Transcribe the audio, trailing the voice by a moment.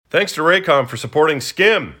Thanks to Raycom for supporting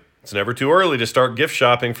SKIM. It's never too early to start gift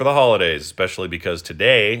shopping for the holidays, especially because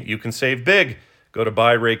today you can save big. Go to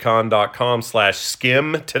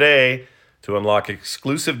buyraycon.com/skim today to unlock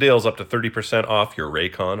exclusive deals up to 30% off your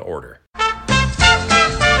Raycon order.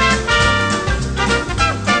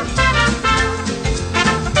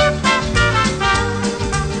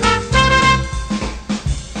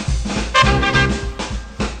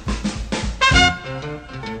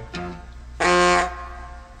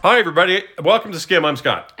 Hi, everybody. Welcome to SKIM. I'm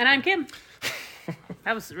Scott. And I'm Kim.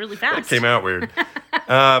 That was really fast. That came out weird.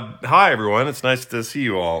 Hi, everyone. It's nice to see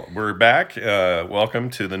you all. We're back. Welcome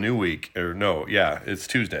to the new week. It's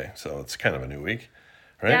Tuesday, so it's kind of a new week,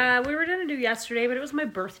 right? Yeah, we were going to do yesterday, but it was my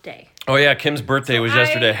birthday. Oh, yeah. Kim's birthday was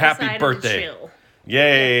yesterday. Happy birthday. To chill.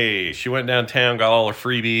 Yay. Yeah. She went downtown, got all her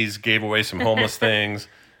freebies, gave away some homeless things.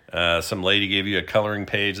 Some lady gave you a coloring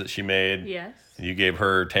page that she made. Yes. You gave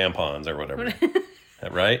her tampons or whatever.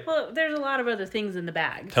 Right? Well, there's a lot of other things in the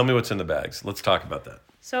bag. Tell me what's in the bags. Let's talk about that.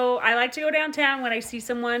 So I like to go downtown when I see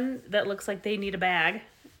someone that looks like they need a bag.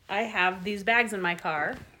 I have these bags in my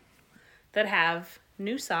car that have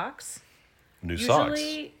new socks.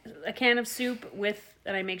 Usually a can of soup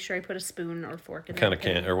and I make sure I put a spoon or fork in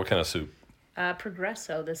What kind of soup?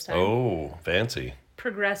 Progresso this time. Oh, fancy.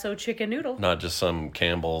 Progresso chicken noodle. Not just some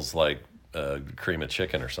Campbell's cream of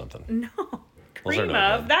chicken or something. No. Cream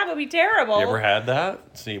of? That would be terrible. You ever had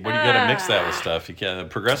that? See, what do you got to mix that with stuff? You can't.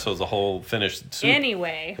 Progresso is a whole finished soup.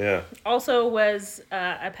 Anyway. Yeah. Also was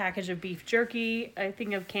a package of beef jerky, a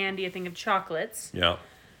thing of candy, a thing of chocolates. Yeah.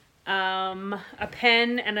 A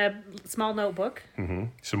pen and a small notebook. Mm-hmm.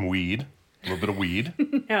 Some weed. A little bit of weed.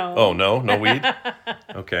 No. Oh, no weed?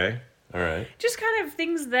 Okay. All right. Just kind of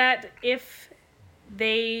things that if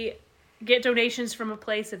they get donations from a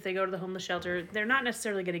place, if they go to the homeless shelter, they're not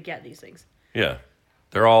necessarily going to get these things. Yeah.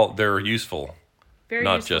 They're useful. Very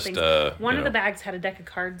not useful just things. One of the bags had a deck of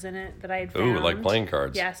cards in it that I had found. Ooh, like playing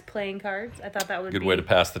cards. Yes, playing cards. I thought that would be good way to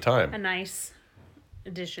pass the time. A nice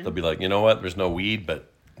addition. They'll be like, you know what? There's no weed,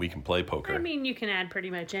 but we can play poker. I mean, you can add pretty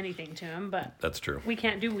much anything to them, but that's true. We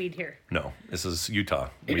can't do weed here. No, this is Utah.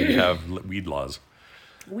 We have weed laws.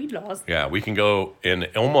 Weed laws? Yeah, we can go in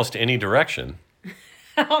almost any direction.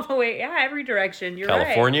 All the way, every direction. You're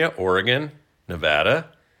California, right. Oregon, Nevada,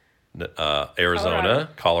 Arizona,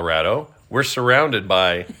 Colorado. We're surrounded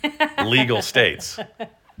by legal states.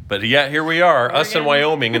 But yeah, here we are, Oregon. Us in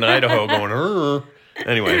Wyoming and Idaho going,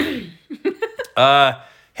 Anyway.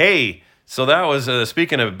 Hey, so that was,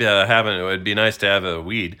 speaking of it would be nice to have a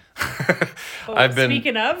weed.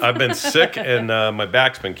 Speaking of? I've been sick and my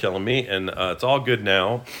back's been killing me and it's all good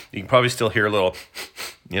now. You can probably still hear a little,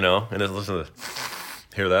 and listen to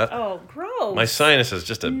hear that? Oh, gross. My sinus is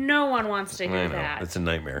just No one wants to hear that. It's a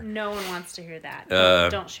nightmare. No one wants to hear that.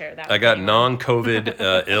 Don't share that. I got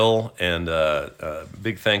non-COVID ill, and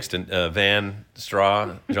big thanks to Van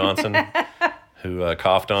Straw Johnson, who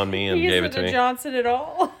coughed on me and gave it to me. He isn't a Johnson at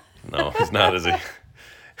all. No, he's not, is he?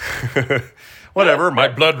 Whatever, my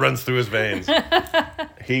blood runs through his veins.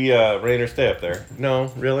 Rainer, stay up there.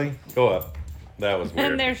 No, really? Go up. That was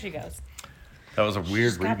weird. And there she goes. That was a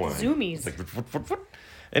weird rewind. Zoomies.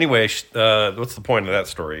 Anyway, what's the point of that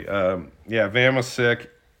story? Van was sick,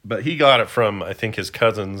 but he got it from, I think, his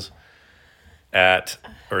cousins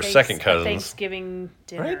second cousins. Thanksgiving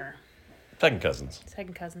dinner. Right? Second cousins.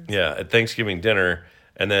 Yeah, at Thanksgiving dinner.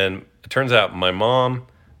 And then it turns out my mom,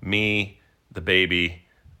 me, the baby,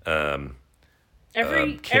 every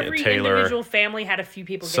Taylor, individual family had a few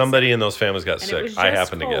people get somebody sick. in those families got sick. I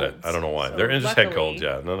happened to get it. I don't know why. So They're just head colds,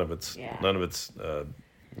 luckily, None of it's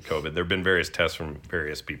COVID. There have been various tests from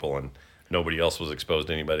various people, and nobody else was exposed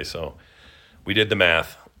to anybody. So we did the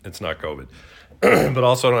math. It's not COVID. But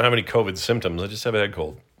also, I don't have any COVID symptoms. I just have a head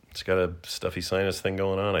cold. It's got a stuffy sinus thing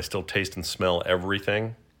going on. I still taste and smell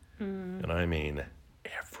everything. And I mean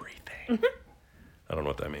everything. I don't know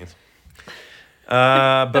what that means.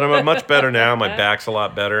 But I'm much better now. My back's a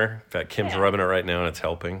lot better. In fact, Kim's rubbing it right now, and it's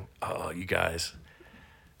helping. Oh, you guys,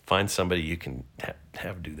 find somebody you can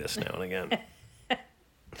have do this now and again.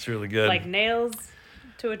 It's really good. Like nails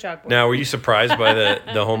to a chalkboard. Now, were you surprised by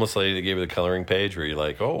the homeless lady that gave you the coloring page? Were you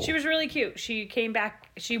like, oh? She was really cute. She came back.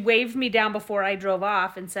 She waved me down before I drove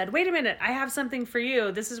off and said, wait a minute, I have something for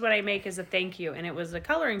you. This is what I make as a thank you. And it was a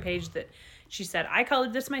coloring page that she said, I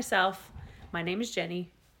colored this myself. My name is Jenny.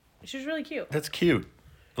 She was really cute. That's cute.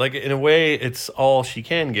 Like, in a way, it's all she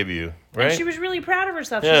can give you, right? And she was really proud of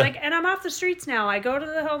herself. Yeah. She's like, and I'm off the streets now. I go to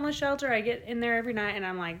the homeless shelter. I get in there every night. And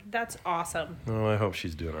I'm like, that's awesome. Oh, I hope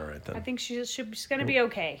she's doing all right then. I think she's going to be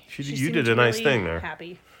okay. You did a nice thing there.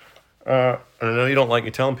 Happy. I know you don't like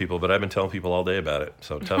me telling people, but I've been telling people all day about it.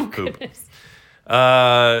 So tough poop. Goodness.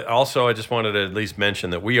 Also, I just wanted to at least mention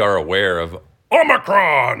that we are aware of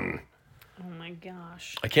Omicron. Oh my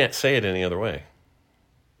gosh. I can't say it any other way.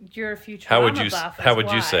 You're a Futurama How would you? buff. How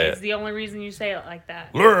would you say it? It's the only reason you say it like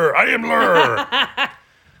that. Lure, I am lure.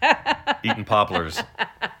 Eating poplars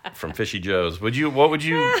from Fishy Joe's. How would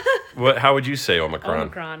you say Omicron?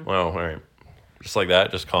 Omicron. Well, all right. Just like that,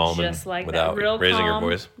 just calm Just and like without that. Real raising calm.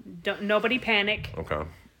 your voice. Nobody panic. Okay.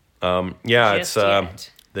 Just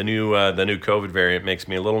yet. The new COVID variant makes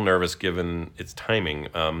me a little nervous given its timing.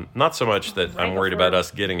 Not so much that I'm worried about us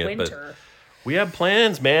getting it, but we have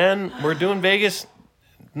plans, man. We're doing Vegas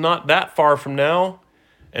not that far from now.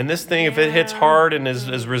 And this thing, if it hits hard and is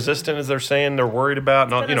as resistant as they're saying they're worried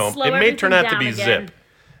about, it may turn out to be zip.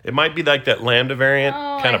 It might be like that Lambda variant,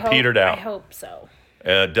 kind of petered out. I hope so.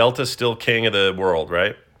 Delta's still king of the world,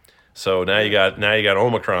 right? So now you got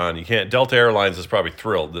Omicron. You can't. Delta Airlines is probably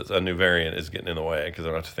thrilled that a new variant is getting in the way because they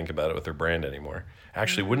don't have to think about it with their brand anymore.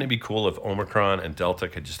 Actually, wouldn't it be cool if Omicron and Delta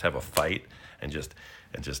could just have a fight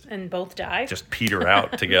and both die, just peter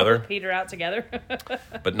out together,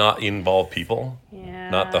 but not involve people,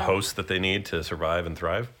 not the hosts that they need to survive and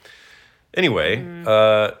thrive. Anyway,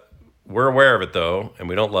 we're aware of it though, and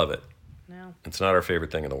we don't love it. No, it's not our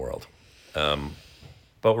favorite thing in the world.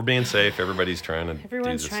 But we're being safe. Everybody's trying to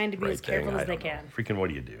Everyone's trying to be as careful as they can. Freaking what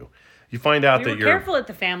do you do? You find out that you're careful at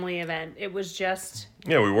the family event. It was just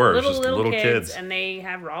we were little kids, and they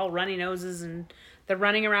have all runny noses, and they're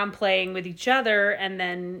running around playing with each other, and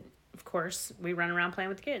then of course we run around playing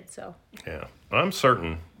with the kids. So yeah, I'm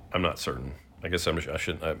certain. I'm not certain. I guess I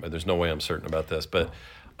shouldn't. There's no way I'm certain about this, but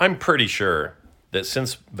I'm pretty sure that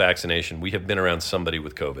since vaccination, we have been around somebody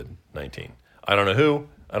with COVID-19. I don't know who.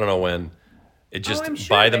 I don't know when. It just, I'm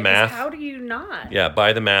sure by the math. How do you not? Yeah,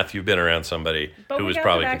 by the math, you've been around somebody who was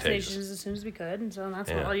probably contagious. But we got the vaccinations as soon as we could, and so that's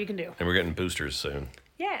all you can do. And we're getting boosters soon.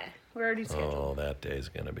 Yeah, we're already scheduled. Oh, that day's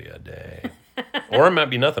going to be a day. Or it might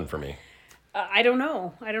be nothing for me. I don't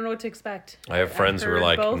know. I don't know what to expect. I have friends who are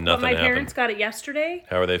like, both, nothing happened. My parents got it yesterday.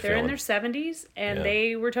 How are they feeling? They're in their 70s, and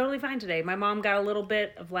they were totally fine today. My mom got a little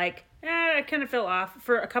bit of I kind of feel off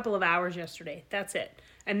for a couple of hours yesterday. That's it.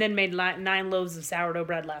 And then made 9 loaves of sourdough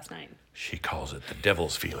bread last night. She calls it the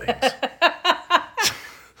devil's feelings.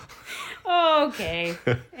 Okay.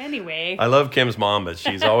 Anyway. I love Kim's mom, but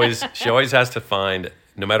she always has to find,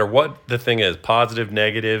 no matter what the thing is, positive,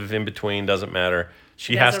 negative, in between, doesn't matter.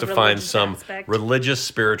 She has to find some religious,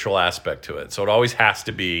 spiritual aspect to it. So it always has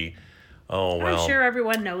to be, I'm sure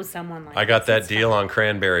everyone knows someone like that. I got that deal on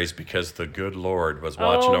cranberries because the good Lord was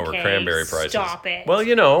watching over cranberry prices. Stop it. Well,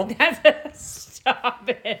 Stop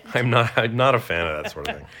it. I'm not a fan of that sort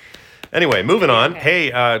of thing. Anyway, moving on. Okay.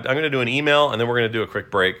 Hey, I'm going to do an email, and then we're going to do a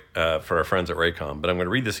quick break for our friends at Raycom. But I'm going to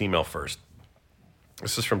read this email first.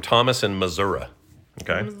 This is from Thomas in Missouri.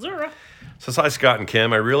 Okay. Missouri. Says, hi, Scott and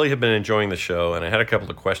Kim. I really have been enjoying the show, and I had a couple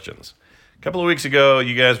of questions. A couple of weeks ago,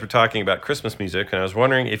 you guys were talking about Christmas music, and I was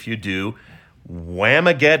wondering if you do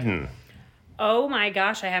Whamageddon. Oh, my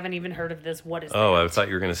gosh. I haven't even heard of this. What is that? Oh, I thought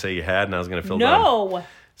you were going to say you had, and I was going to fill No. down.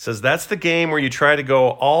 Says that's the game where you try to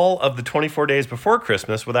go all of the 24 days before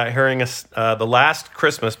Christmas without hearing The Last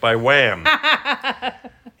Christmas by Wham.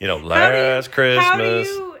 Last Christmas.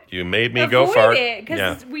 You made me go fart.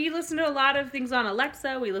 Because we listen to a lot of things on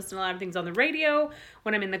Alexa. We listen to a lot of things on the radio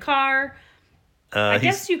when I'm in the car. I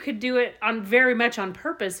guess you could do it very much on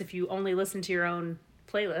purpose if you only listen to your own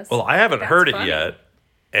playlist. Well, I haven't heard it yet.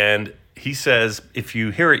 And he says, if you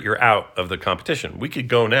hear it, you're out of the competition. We could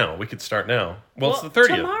go now. We could start now. Well, it's the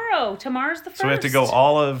 30th. Tomorrow's the 1st. So we have to go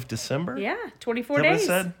all of December? Yeah, 24 days. days. Is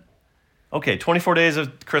that what it said? Okay, 24 days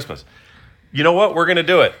of Christmas. You know what? We're going to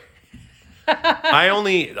do it. But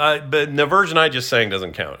the version I just sang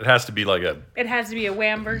doesn't count. It has to be It has to be a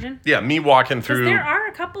Wham version? Yeah, me walking through. Because there are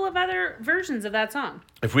a couple of other versions of that song.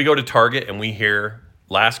 If we go to Target and we hear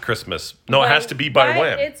Last Christmas. No, it has to be by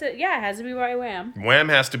Wham. It has to be by Wham. Wham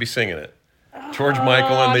has to be singing it. George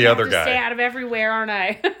Michael and the other guy. Stay out of everywhere, aren't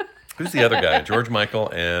I? Who's the other guy? George Michael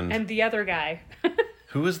and... And the other guy.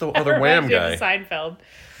 Who is the other Wham guy? Seinfeld.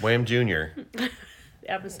 Wham Jr.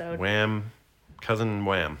 Episode. Wham. Cousin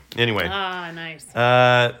Wham. Anyway. Ah, nice. All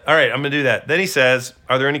right, I'm going to do that. Then he says,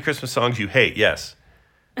 are there any Christmas songs you hate? Yes.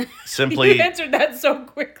 Simply... You answered that so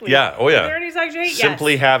quickly. Yeah, oh yeah. Are there any songs you hate?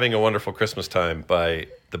 Simply Having a Wonderful Christmas Time by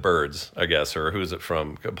the Byrds, I guess, or who's it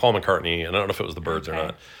from? Paul McCartney, and I don't know if it was the Byrds or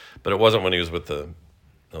not, but it wasn't when he was with the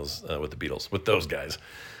Beatles, with those guys.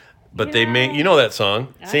 But they made, you know that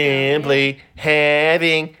song? Simply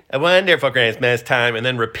having a wonderful Christmas time, and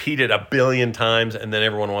then repeat it a billion times, and then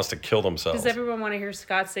everyone wants to kill themselves. Does everyone want to hear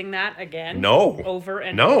Scott sing that again? No. Over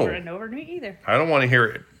and over and over? Me either. I don't want to hear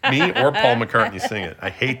it. Me or Paul McCartney sing it. I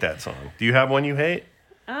hate that song. Do you have one you hate?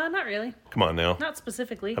 Not really. Come on now. Not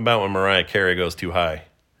specifically. How about when Mariah Carey goes too high?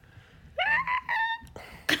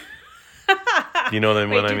 Do you know what I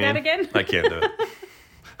mean? That again? I can't do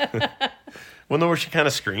it. Well, no, where she kind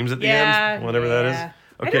of screams at the end, whatever that is.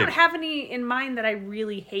 Okay. I don't have any in mind that I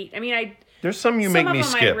really hate. I mean, there's some you make me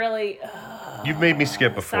skip. Really, you've made me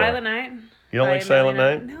skip before. Silent Night. You don't like Silent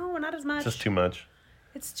Night? No, not as much. It's just too much.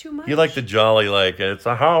 It's too much. You like the jolly, it's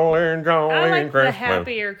a howling jolly I like Christmas. the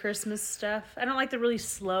happier Christmas stuff. I don't like the really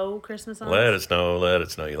slow Christmas songs. Let it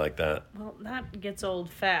snow. You like that? Well, that gets old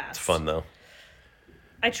fast. It's fun though.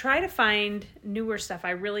 I try to find newer stuff.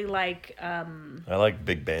 I really like. I like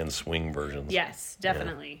big band swing versions. Yes,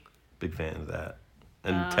 definitely. Yeah. Big fan of that.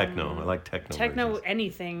 And techno. I like techno. Techno versions.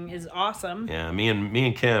 Anything is awesome. Yeah, me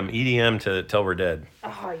and Kim, EDM till we're dead.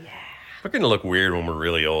 Oh yeah. We're gonna look weird when we're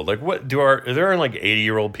really old. Like, are there like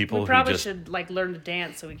 80-year-old people we probably who just should like learn to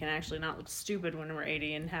dance so we can actually not look stupid when we're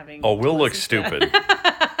 80 and having. Oh, we'll look stupid.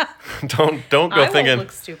 don't go thinking. I won't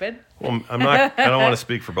look stupid. Well, I'm not. I don't want to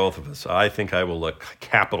speak for both of us. I think I will look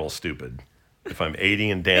capital stupid if I'm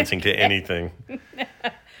 80 and dancing to anything.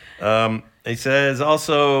 He says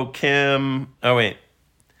also Kim. Oh wait.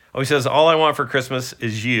 Oh, he says all I want for Christmas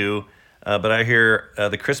is you, but I hear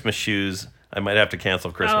the Christmas shoes. I might have to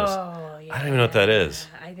cancel Christmas. Oh, yeah. I don't even know what that is.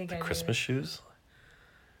 I think the I Christmas do. shoes.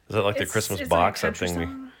 Is that like the Christmas it's box? like a That thing.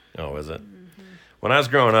 song? Oh, is it? Mm-hmm. When I was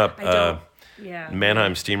growing up, yeah.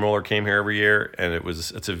 Mannheim Steamroller came here every year, and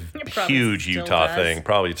it's a huge Utah thing.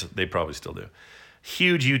 They probably still do.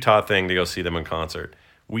 Huge Utah thing to go see them in concert.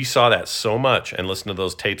 We saw that so much and listened to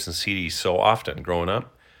those tapes and CDs so often growing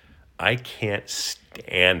up. I can't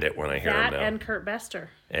stand it when I hear them now. And Kurt Bester.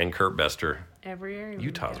 And Kurt Bester. Every year.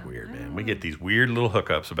 Utah's weird, man. We get these weird little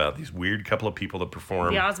hookups about these weird couple of people that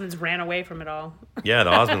perform. The Osmonds ran away from it all. Yeah,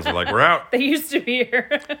 the Osmonds are like, we're out. They used to be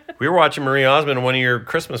here. We were watching Marie Osmond in one of your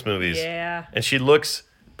Christmas movies. Yeah. And she looks,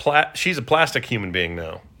 she's a plastic human being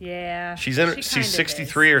now. Yeah. She's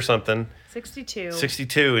 63 or something.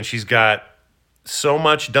 62. And she's got so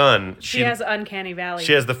much done. She has uncanny valley.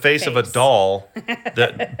 She has the face of a doll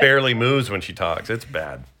that barely moves when she talks. It's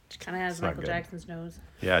bad. Kind of has Michael Jackson's nose.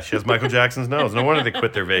 Yeah, she has Michael Jackson's nose. No wonder they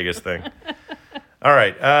quit their Vegas thing. All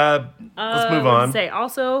right, let's move on.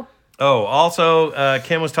 Also,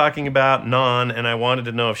 Kim was talking about naan, and I wanted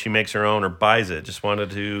to know if she makes her own or buys it. Just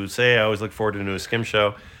wanted to say I always look forward to the new SKIM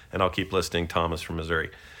show, and I'll keep listening. Thomas from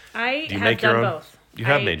Missouri. I have done both. You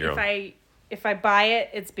have made your own. If I buy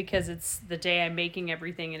it, it's because it's the day I'm making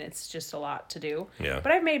everything, and it's just a lot to do. Yeah.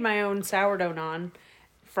 But I've made my own sourdough naan,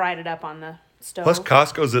 fried it up on the stove. Plus,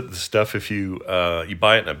 Costco's the stuff if you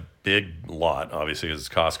buy it in a big lot, obviously, because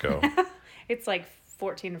it's Costco. It's like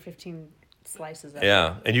 14 or 15 slices of it.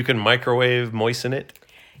 Yeah, and you can microwave moisten it.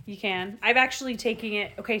 You can. I've actually taken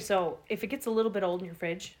it. Okay, so if it gets a little bit old in your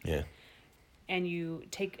fridge. Yeah. And you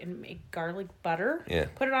take and make garlic butter. Yeah.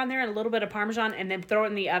 Put it on there and a little bit of Parmesan and then throw it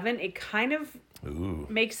in the oven. It kind of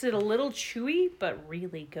makes it a little chewy, but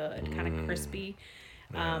really good. Kind of crispy.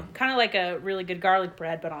 Yeah. Kind of like a really good garlic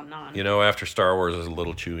bread, but on naan. You know, after Star Wars, there's a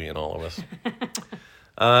little chewy in all of us.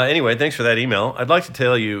 Anyway, thanks for that email. I'd like to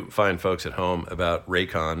tell you, fine folks at home, about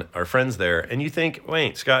Raycon, our friends there. And you think,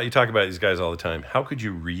 wait, Scott, you talk about these guys all the time. How could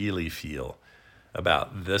you really feel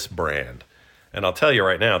about this brand? And I'll tell you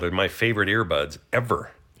right now, they're my favorite earbuds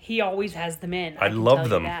ever. He always has them in. I love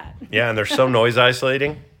them. Yeah, and they're so noise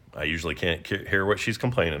isolating. I usually can't hear what she's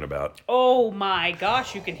complaining about. Oh my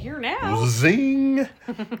gosh, you can hear now. Zing!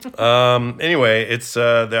 Anyway, it's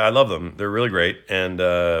I love them. They're really great, and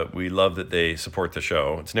we love that they support the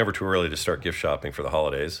show. It's never too early to start gift shopping for the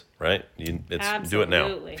holidays, right? Do it now.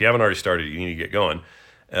 If you haven't already started, you need to get going.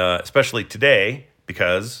 Especially today,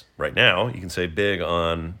 because right now you can save big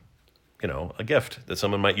on, a gift that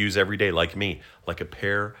someone might use every day, like me, like a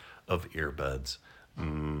pair of earbuds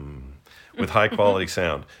with high quality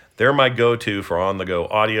sound. They're my go-to for on-the-go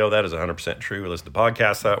audio. That is 100% true. We listen to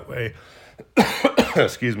podcasts that way.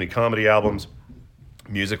 Excuse me, comedy albums,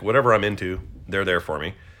 music, whatever I'm into, they're there for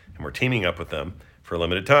me. And we're teaming up with them. For a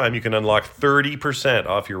limited time, you can unlock 30%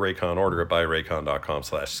 off your Raycon order at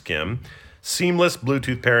buyraycon.com/skim. Seamless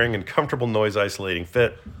Bluetooth pairing and comfortable noise isolating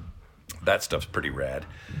fit. That stuff's pretty rad.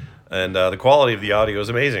 And the quality of the audio is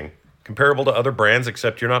amazing. Comparable to other brands,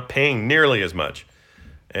 except you're not paying nearly as much.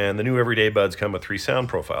 And the new Everyday Buds come with 3 sound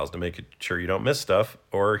profiles to make sure you don't miss stuff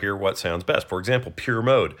or hear what sounds best. For example, Pure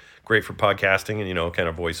Mode, great for podcasting and, kind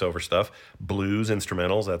of voiceover stuff. Blues,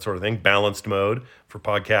 instrumentals, that sort of thing. Balanced Mode for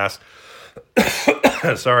podcasts.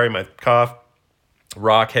 Sorry, my cough.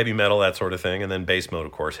 Rock, heavy metal, that sort of thing. And then Bass Mode,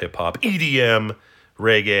 of course, hip-hop, EDM,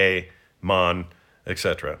 reggae, mon,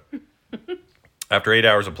 etc. After 8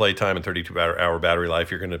 hours of playtime and 32-hour battery life,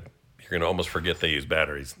 you're gonna almost forget they use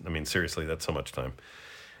batteries. I mean, seriously, that's so much time.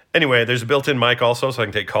 Anyway, there's a built-in mic also, so I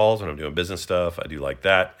can take calls when I'm doing business stuff. I do like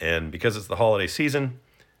that. And because it's the holiday season,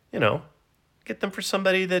 get them for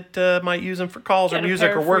somebody that might use them for calls or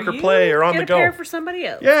music or work or play or on the go. Get a pair for somebody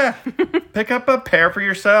else. Yeah. Pick up a pair for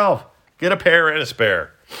yourself. Get a pair and a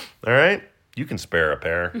spare. All right? You can spare a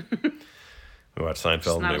pair. We watch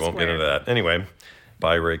Seinfeld and we won't get into that. Anyway,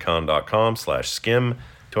 buyraycon.com/skim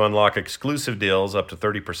to unlock exclusive deals up to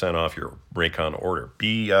 30% off your Raycon order.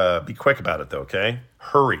 Be quick about it, though, okay?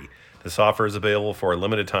 Hurry. This offer is available for a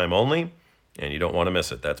limited time only, and you don't want to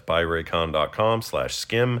miss it. That's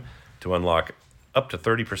buyraycon.com/skim to unlock up to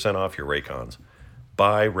 30% off your Raycons.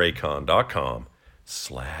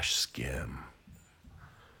 Buyraycon.com/skim.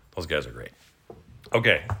 Those guys are great.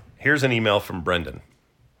 Okay, here's an email from Brendan.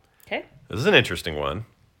 Okay. This is an interesting one.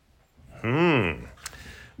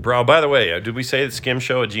 Bro, by the way, did we say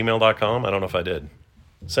skimshow@gmail.com? I don't know if I did.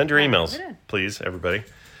 Send your emails, please, everybody.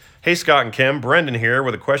 Hey, Scott and Kim. Brendan here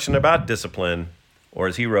with a question about discipline, or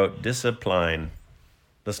as he wrote, discipline.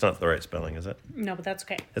 That's not the right spelling, is it? No, but that's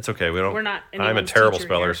okay. It's okay. We're not. I'm a terrible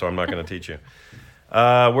speller, here. So I'm not going to teach you.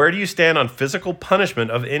 Where do you stand on physical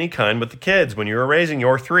punishment of any kind with the kids when you were raising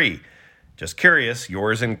your 3? Just curious.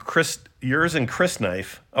 Yours and Chris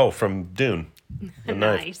knife. Oh, from Dune. The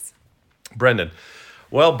Nice. Knife. Brendan.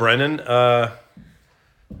 Well, Brendan. Why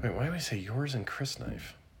do we say yours and Chris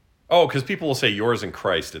knife? Oh, because people will say yours and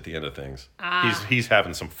Christ at the end of things. He's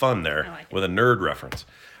having some fun there with a nerd reference.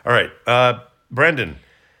 All right, Brendan.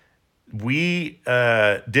 We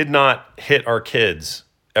did not hit our kids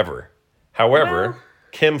ever. However,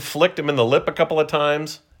 Kim flicked him in the lip a couple of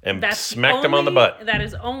times and smacked him on the butt. That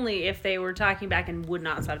is only if they were talking back and would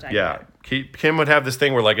not stop talking back. Yeah, Kim would have this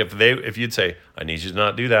thing where, like, if you'd say, "I need you to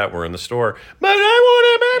not do that. We're in the store," but I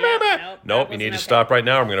want to. Nope, you need to stop right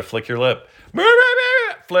now. I'm going to flick your lip.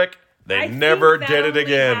 Flick. They never did it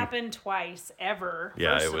again. It happened twice ever.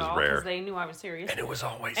 Yeah, it was rare because they knew I was serious, and it was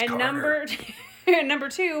always. And Carter. number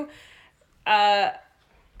 2, a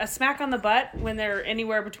smack on the butt when they're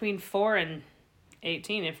anywhere between 4 and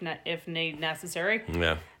 18, if necessary.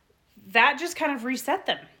 Yeah. That just kind of reset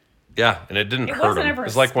them. Yeah, and it didn't hurt them. It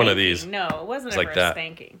was like one of these. No, it wasn't ever a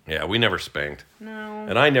spanking. Yeah, we never spanked. No.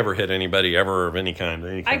 And I never hit anybody ever of any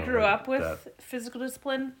kind. I grew up with physical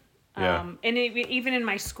discipline. Yeah. And even in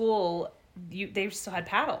my school, they still had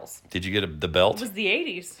paddles. Did you get the belt? It was the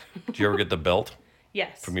 80s. Did you ever get the belt?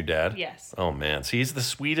 Yes. From your dad? Yes. Oh, man. See, he's the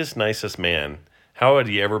sweetest, nicest man. How would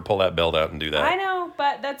he ever pull that belt out and do that? I know,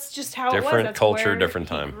 but that's just how it was. Different That's culture, where different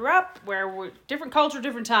time. He grew up different culture,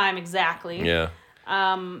 different time, exactly. Yeah.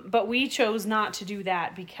 But we chose not to do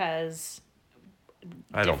that because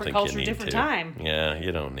I don't think culture, you need different to. time. Yeah,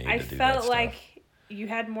 you don't need to do that. I felt like you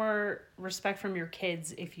had more respect from your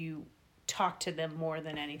kids if you talked to them more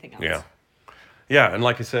than anything else. Yeah. Yeah, and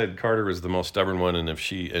like I said, Carter was the most stubborn one, and if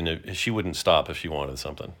she wouldn't stop if she wanted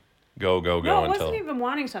something. Go No, it until... wasn't even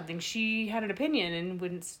wanting something. She had an opinion and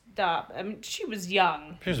wouldn't stop. I mean, she was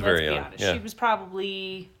young. She was very young. Honest. Yeah. She was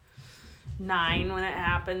probably 9 when it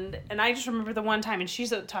happened. And I just remember the one time, and she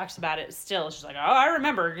talks about it still. She's like, oh, I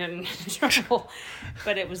remember getting in trouble.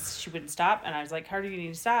 But she wouldn't stop. And I was like, Carter, you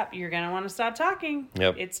need to stop. You're going to want to stop talking.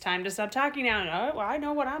 Yep. It's time to stop talking now. And, I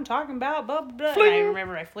know what I'm talking about. Blah, blah, blah. Fling. And I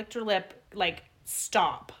remember I flicked her lip, like,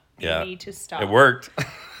 stop. You need to stop. It worked.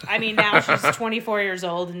 I mean, now she's 24 years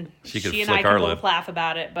old, and she and I can both laugh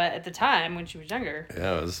about it. But at the time, when she was younger,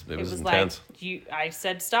 yeah, it was intense. Like, I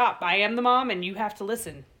said stop. I am the mom, and you have to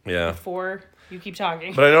listen. Yeah. Before you keep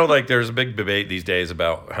talking. But I know, like, there's a big debate these days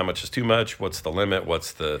about how much is too much. What's the limit?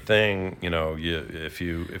 What's the thing? If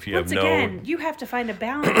you have no. Again, you have to find a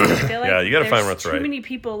balance. I feel like yeah, you got to find what's right. Too many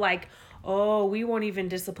people like. Oh, we won't even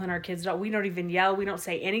discipline our kids. We don't even yell. We don't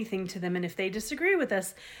say anything to them. And if they disagree with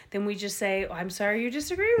us, then we just say, I'm sorry you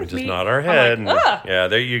disagree with me. Just nod our head. Like,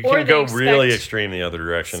 yeah, you can go really extreme the other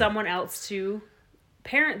direction. Someone else to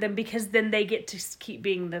parent them because then they get to keep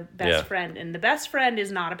being the best friend. And the best friend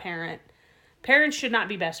is not a parent. Parents should not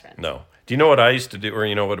be best friends. No. Do you know what I used to do,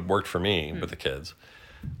 or what worked for me with the kids?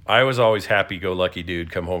 I was always happy-go-lucky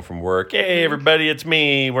dude, come home from work. Hey, everybody, it's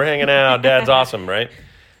me. We're hanging out. Dad's awesome, right?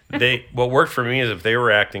 What worked for me is if they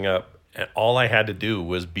were acting up, and all I had to do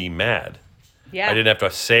was be mad. Yeah. I didn't have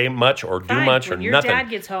to say much or do much or when your nothing. dad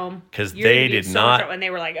gets home, because they did not. And they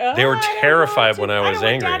were like, oh, they were terrified when I was I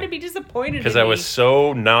don't angry. want Dad to be disappointed. Because I was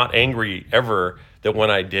so not angry ever that when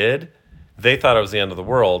I did, they thought it was the end of the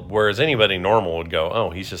world. Whereas anybody normal would go, oh,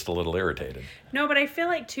 he's just a little irritated. No, but I feel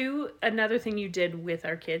like too, another thing you did with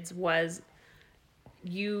our kids was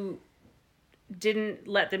you didn't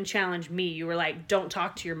let them challenge me. You were like, don't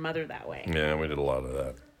talk to your mother that way. Yeah, we did a lot of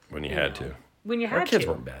that when you had to. When you had to. Our kids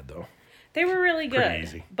weren't bad, though. They were really good. Pretty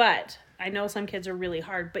easy. But I know some kids are really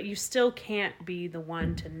hard, but you still can't be the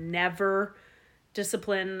one to never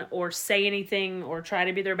discipline or say anything or try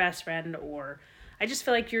to be their best friend. Or I just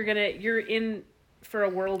feel like you're in for a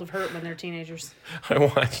world of hurt when they're teenagers. I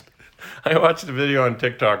watched a video on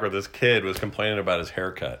TikTok where this kid was complaining about his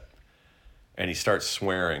haircut. And he starts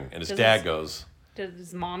swearing. And his dad goes... Did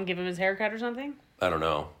his mom give him his haircut or something? I don't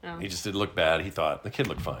know. Oh. He just did look bad. He thought... The kid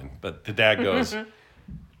looked fine. But the dad goes...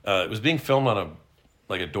 it was being filmed on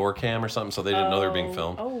a door cam or something, so they didn't know they were being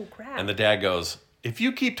filmed. Oh, crap. And the dad goes, if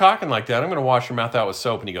you keep talking like that, I'm going to wash your mouth out with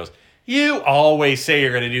soap. And he goes, you always say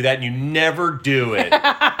you're going to do that, and you never do it.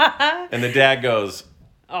 And the dad goes...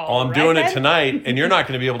 Oh, I'm doing it tonight, and you're not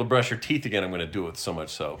going to be able to brush your teeth again. I'm going to do it with so much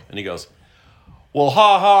soap. And he goes, well,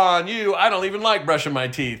 ha on you. I don't even like brushing my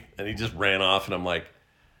teeth. And he just ran off, and I'm like,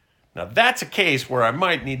 now that's a case where I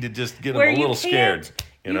might need to just get him a little scared.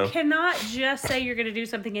 You cannot just say you're going to do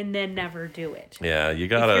something and then never do it. Yeah, you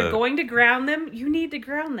got to... If you're going to ground them, you need to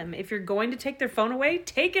ground them. If you're going to take their phone away,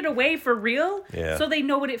 take it away for real so they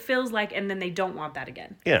know what it feels like, and then they don't want that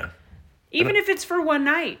again. Yeah. Even if it's for one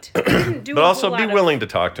night. But also be willing to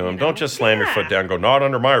talk to them. Don't just slam your foot down, go, not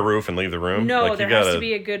under my roof, and leave the room. No, there has to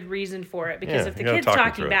be a good reason for it. Because if the kid's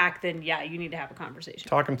talking back, then you need to have a conversation.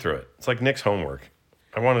 Talk him through it. It's like Nick's homework.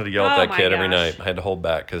 I wanted to yell at that kid every night. I had to hold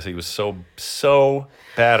back because he was so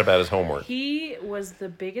bad about his homework. He was the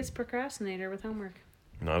biggest procrastinator with homework.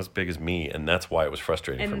 Not as big as me, and that's why it was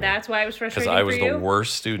frustrating for me. And that's why it was frustrating for you? Because I was the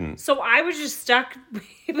worst student. So I was just stuck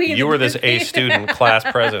being You were this A student class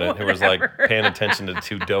president who was like paying attention to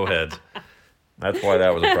two doughheads. That's why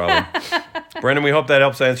that was a problem. Brendan, we hope that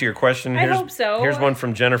helps answer your question. I hope so. Here's one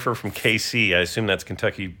from Jennifer from KC. I assume that's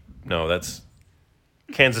Kentucky. No, that's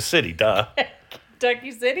Kansas City, duh.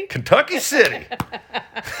 Kentucky City? Kentucky City.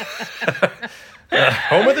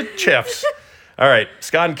 Home of the Chiefs. All right,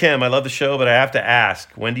 Scott and Kim, I love the show, but I have to ask,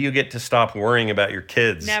 when do you get to stop worrying about your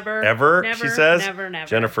kids? Never. Ever, never, she says? Never.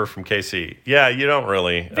 Jennifer from KC. Yeah, you don't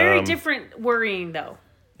really. Very different worrying, though.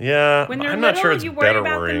 Yeah, when they're I'm little, not sure it's you worry better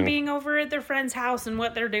about worrying. them being over at their friend's house and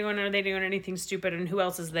what they're doing. Are they doing anything stupid and who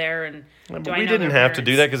else is there? And we didn't have to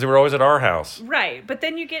do that because they were always at our house. Right, but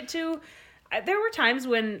then you get to... There were times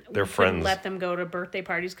when their we friends couldn't let them go to birthday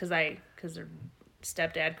parties because their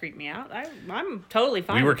stepdad creeped me out. I'm totally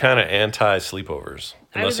fine. We were kind of anti-sleepovers.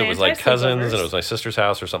 Unless it was like cousins and it was my sister's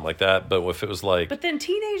house or something like that. But if it was like... But then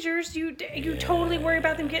teenagers, you totally worry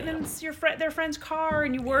about them getting in their friend's car,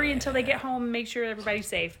 and you worry until they get home and make sure everybody's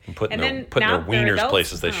safe. And putting their wieners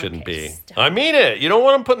places they shouldn't be. Stop. I mean it. You don't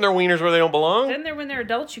want them putting their wieners where they don't belong. Then when they're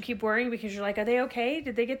adults, you keep worrying because you're like, are they okay?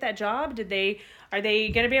 Did they get that job? Are they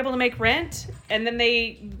going to be able to make rent? And then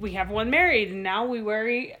we have one married, and now we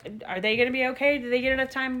worry, are they going to be okay? Did they get enough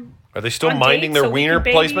time? Are they still minding their wiener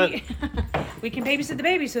placement? We can babysit the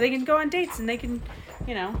baby so they can go on dates and they can,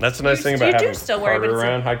 That's the nice thing about having Carter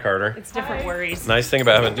around. Hi, Carter. It's different worries. Nice thing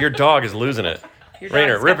about having... Your dog is losing it.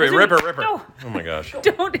 Rainer, Ripper. No. Oh, my gosh.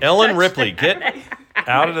 Don't Ellen Ripley, get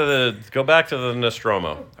out of the... Go back to the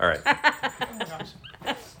Nostromo. All right.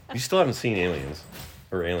 You still haven't seen Aliens.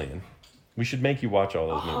 Or Alien. We should make you watch all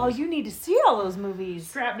those movies. Oh, you need to see all those movies.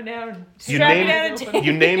 Strap me down. You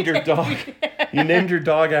named your dog. You named your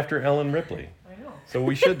dog after Ellen Ripley. I know. So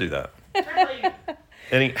we should do that.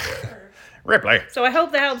 Ripley. So I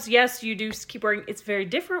hope that helps. Yes, you do keep worrying. It's very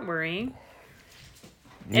different worrying.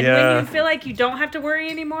 And when you feel like you don't have to worry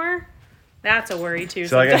anymore, that's a worry too.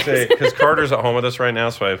 So sometimes. I gotta say, because Carter's at home with us right now,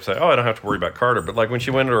 so I say, I don't have to worry about Carter. But like when she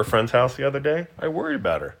went to her friend's house the other day, I worried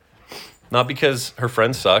about her. Not because her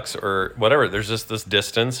friend sucks or whatever. There's just this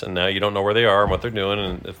distance, and now you don't know where they are and what they're doing,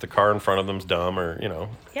 and if the car in front of them's dumb or,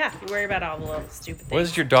 Yeah, you worry about all the little stupid things. What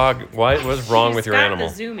is your dog? What's wrong with your animal?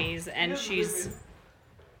 She's got the zoomies, and she's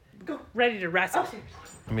ready to wrestle.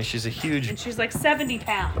 I mean, she's a huge... And she's like 70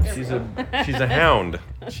 pounds. She's a hound.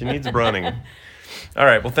 She needs running. All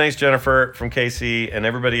right. Well, thanks, Jennifer from KC, and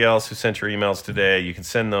everybody else who sent your emails today. You can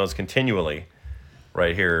send those continually.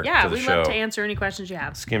 Right here to the show. Yeah, we love to answer any questions you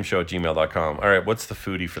have. skimshow@gmail.com. All right, what's the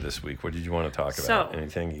foodie for this week? What did you want to talk about?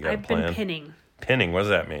 Anything you got planned? I've been pinning. Pinning, what does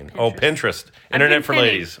that mean? Pinterest. Oh, Pinterest. I've Internet been for pinning.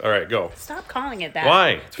 ladies. All right, go. Stop calling it that. Why?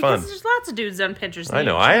 It's because fun. there's lots of dudes on Pinterest. And I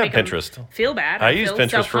know. you I should have make 'em Pinterest. Feel bad. I use feel Pinterest for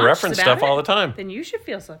self-conscious reference about stuff all it. the time. Then you should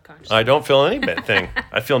feel self-conscious. I don't feel anything.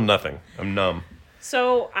 I feel nothing. I'm numb.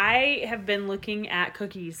 So I have been looking at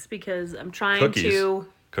cookies because I'm trying Cookies? to...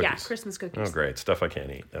 Cookies. Yeah, Christmas cookies. Oh, great. Stuff I can't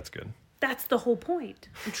eat. That's good. That's the whole point.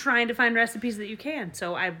 I'm trying to find recipes that you can.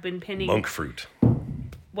 So I've been pinning... Monk fruit.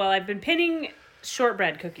 Well, I've been pinning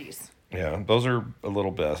shortbread cookies. Yeah, those are a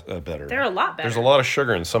little better. They're a lot better. There's a lot of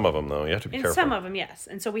sugar in some of them, though. You have to be In careful. some of them, yes.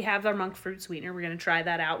 And so we have our monk fruit sweetener. We're going to try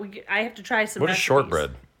that out. I have to try some What is recipes.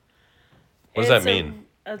 shortbread? What does that mean?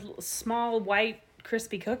 A small, white,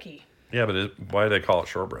 crispy cookie. Yeah, but why do they call it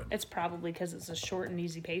shortbread? It's probably because it's a short and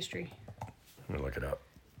easy pastry. Let me look it up.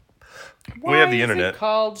 Why We have the is internet. it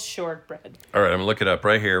called shortbread? All right, I'm going to look it up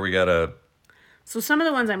right here. We got a... So some of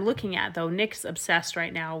the ones I'm looking at, though, Nick's obsessed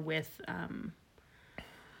right now with...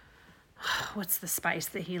 what's the spice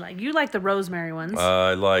that he like? You like the rosemary ones.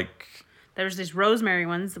 I like... There's these rosemary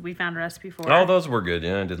ones that we found a recipe for. Oh, those were good.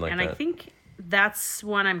 Yeah, I did like and that. I think that's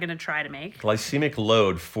one I'm going to try to make. Glycemic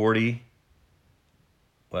load 40.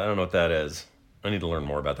 Well, I don't know what that is. I need to learn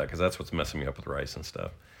more about that because that's what's messing me up with rice and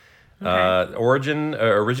stuff. Okay.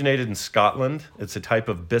 Originated in Scotland. It's a type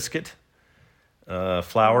of biscuit.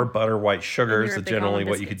 Flour, butter, white sugar is Europe, they call generally them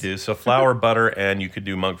what you could biscuits. do. So flour, butter, and you could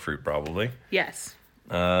do monk fruit probably. Yes.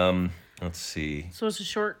 Let's see. So it's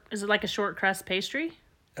is it like a short crust pastry?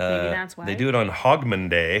 Maybe that's why. They do it on Hogmanay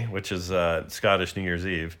Day, which is Scottish New Year's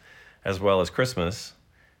Eve, as well as Christmas.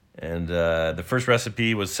 And the first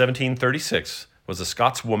recipe was 1736. Was a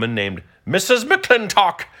Scots woman named Mrs.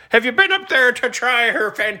 McClintock. Have you been up there to try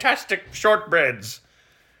her fantastic shortbreads?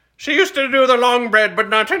 She used to do the long bread, but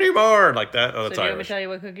not anymore. Like that. Oh, that's so do you want me Irish. to tell you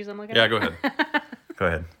what cookies I'm looking Yeah, at? go ahead. Go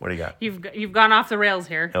ahead. What do you got? You've gone off the rails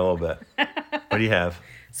here. A little bit. What do you have?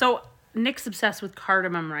 So Nick's obsessed with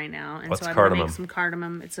cardamom right now, and What's so I'm gonna cardamom? make some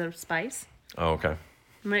cardamom. It's a spice. Oh, okay.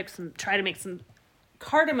 I'm gonna try to make some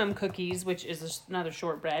cardamom cookies, which is another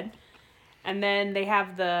shortbread. And then they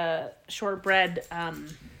have the shortbread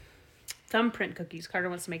thumbprint cookies. Carter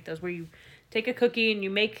wants to make those where you take a cookie and you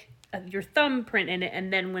make your thumbprint in it,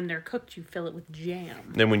 and then when they're cooked, you fill it with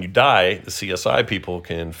jam. Then when you die, the CSI people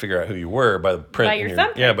can figure out who you were by the print. By your in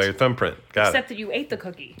thumbprint. Yeah, by your thumbprint. Got Except that you ate the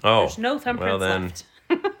cookie. Oh, There's no thumbprints well then,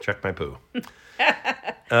 left. Check my poo.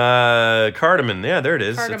 Cardamom. Yeah, there it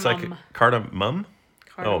is. It's like Cardamom. cardamom.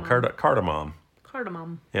 Cardamom. Cardamom.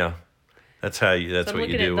 Cardamom. Yeah. That's how you. That's So I'm what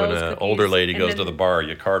you looking do at when those an cookies, older lady and goes then- to the bar.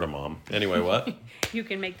 You cardamom. Anyway, what? You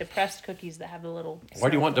can make the pressed cookies that have the little... Why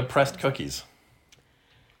do you want syrup. depressed cookies?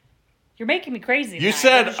 You're making me crazy. You Matt.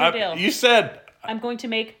 said. What is your deal? You said. I'm going to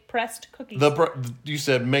make pressed cookies. You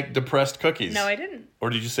said make depressed cookies. No, I didn't. Or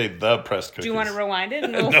did you say the pressed cookies? Do you want to rewind it?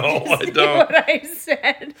 And No, we'll I see don't. What I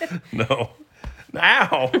said. No.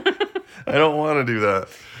 Ow. I don't want to do that.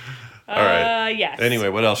 All right. Yes. Anyway,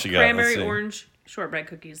 what else you got? Let's Cranberry see. orange shortbread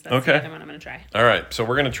cookies. That's Okay. the other one I'm going to try. All right, so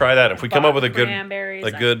we're gonna try that. If we come up with a good, Cranberries,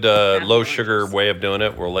 low sugar way of doing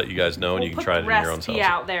it, we'll let you guys know, and you can try it in your own We'll put the recipe selves.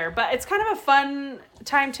 out there, but it's kind of a fun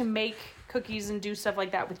time to make cookies and do stuff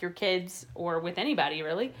like that with your kids or with anybody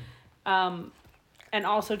really, and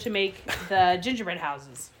also to make the gingerbread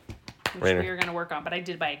houses, which Rainer. we are going to work on. But I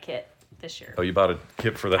did buy a kit this year. Oh, you bought a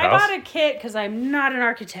kit for the I house? bought a kit because I'm not an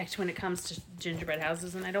architect when it comes to gingerbread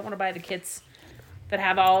houses, and I don't want to buy the kits that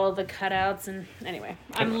have all of the cutouts. And anyway,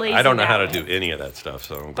 I'm lazy. I don't know how to that do way. any of that stuff,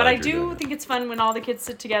 so I'm glad But I you're doing do it. think it's fun when all the kids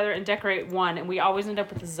sit together and decorate one, and we always end up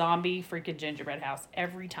with a zombie freaking gingerbread house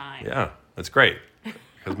every time. Yeah, that's great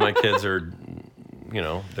because my kids are,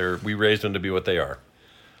 we raised them to be what they are.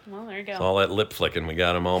 Well, there you go. So all that lip flicking, we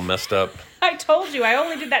got them all messed up. I told you, I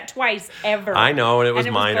only did that twice ever. I know, and it was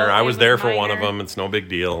And minor. I was there for one of minor. them. It's no big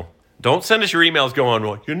deal. Don't send us your emails going,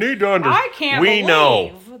 well, you need to understand. I can't we believe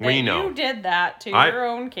know. that We know. you did that to I- your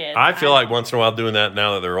own kids. I feel like once in a while doing that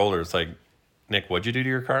now that they're older. It's like, Nick, what'd you do to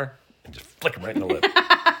your car? And just flick them right in the lip.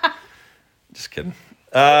 Just kidding.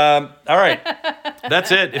 All right.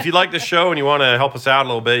 That's it. If you like the show and you want to help us out a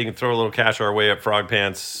little bit, you can throw a little cash our way at Frog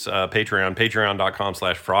Pants Patreon,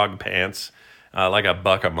 patreon.com/frogpants. Like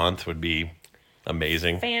 $1 a month would be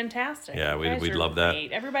amazing. fantastic. Yeah, You we'd guys are love that.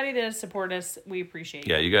 great. Everybody that has supported us, we appreciate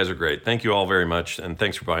Yeah, it. you guys are great. Thank you all very much. And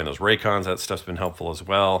thanks for buying those Raycons. That stuff's been helpful as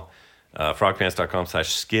well.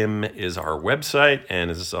 Frogpants.com/skim is our website.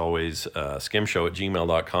 And as always,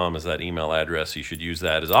 skimshow@gmail.com is that email address. You should use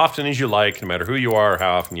that as often as you like, no matter who you are or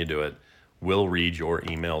how often you do it. We'll read your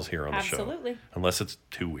emails here on the show. Absolutely. Unless it's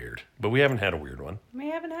too weird. But we haven't had a weird one. We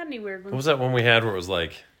haven't had any weird What ones. was that one we had where it was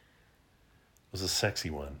like, it was a sexy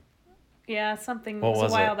one? Yeah, something. What It was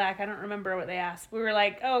was a while it? back. I don't remember what they asked. We were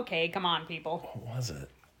like, okay, come on, people. What was it?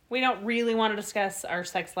 We don't really want to discuss our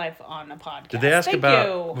sex life on a podcast. Did they ask Thank about...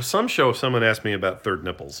 you. Well, some show, someone asked me about third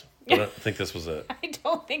nipples. I don't think this was it. I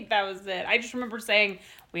don't think that was it. I just remember saying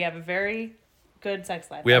we have a very good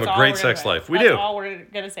sex life. We have a great sex life. We do. That's all we're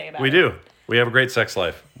going to say about it. We do. We have a great sex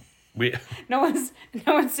life. No one's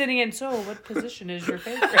sitting in, so what position is your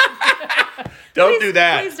favorite? Don't do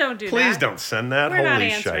that. Please don't do that. Please don't send that. We're Holy not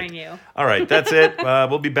answering shite. you. All right, that's it.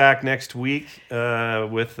 We'll be back next week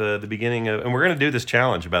with the beginning of... And we're going to do this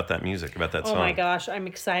challenge about that music, about that song. Oh my gosh, I'm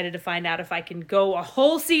excited to find out if I can go a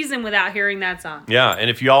whole season without hearing that song. Yeah, and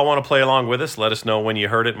if you all want to play along with us, let us know when you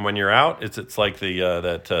heard it and when you're out. It's like the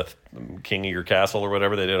that King of Your Castle or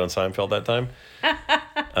whatever they did on Seinfeld that time.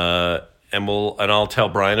 And I'll tell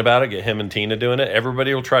Brian about it. Get him and Tina doing it.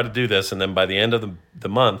 Everybody will try to do this, and then by the end of the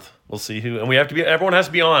month, we'll see who. And we have to be. Everyone has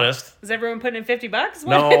to be honest. Is everyone putting in $50?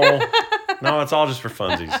 No, it's all just for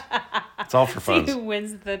funsies. It's all for fun. See who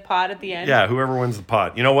wins the pot at the end. Yeah, whoever wins the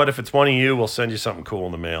pot. You know what? If it's one of you, we'll send you something cool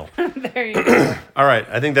in the mail. There you go. All right,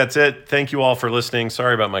 I think that's it. Thank you all for listening.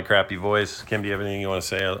 Sorry about my crappy voice. Kim, do you have anything you want to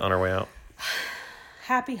say on our way out?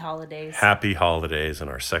 Happy holidays. Happy holidays, and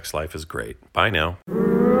our sex life is great. Bye now.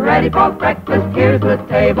 Ready for breakfast, here's the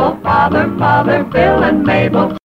table. Father, Mother, Bill, and Mabel.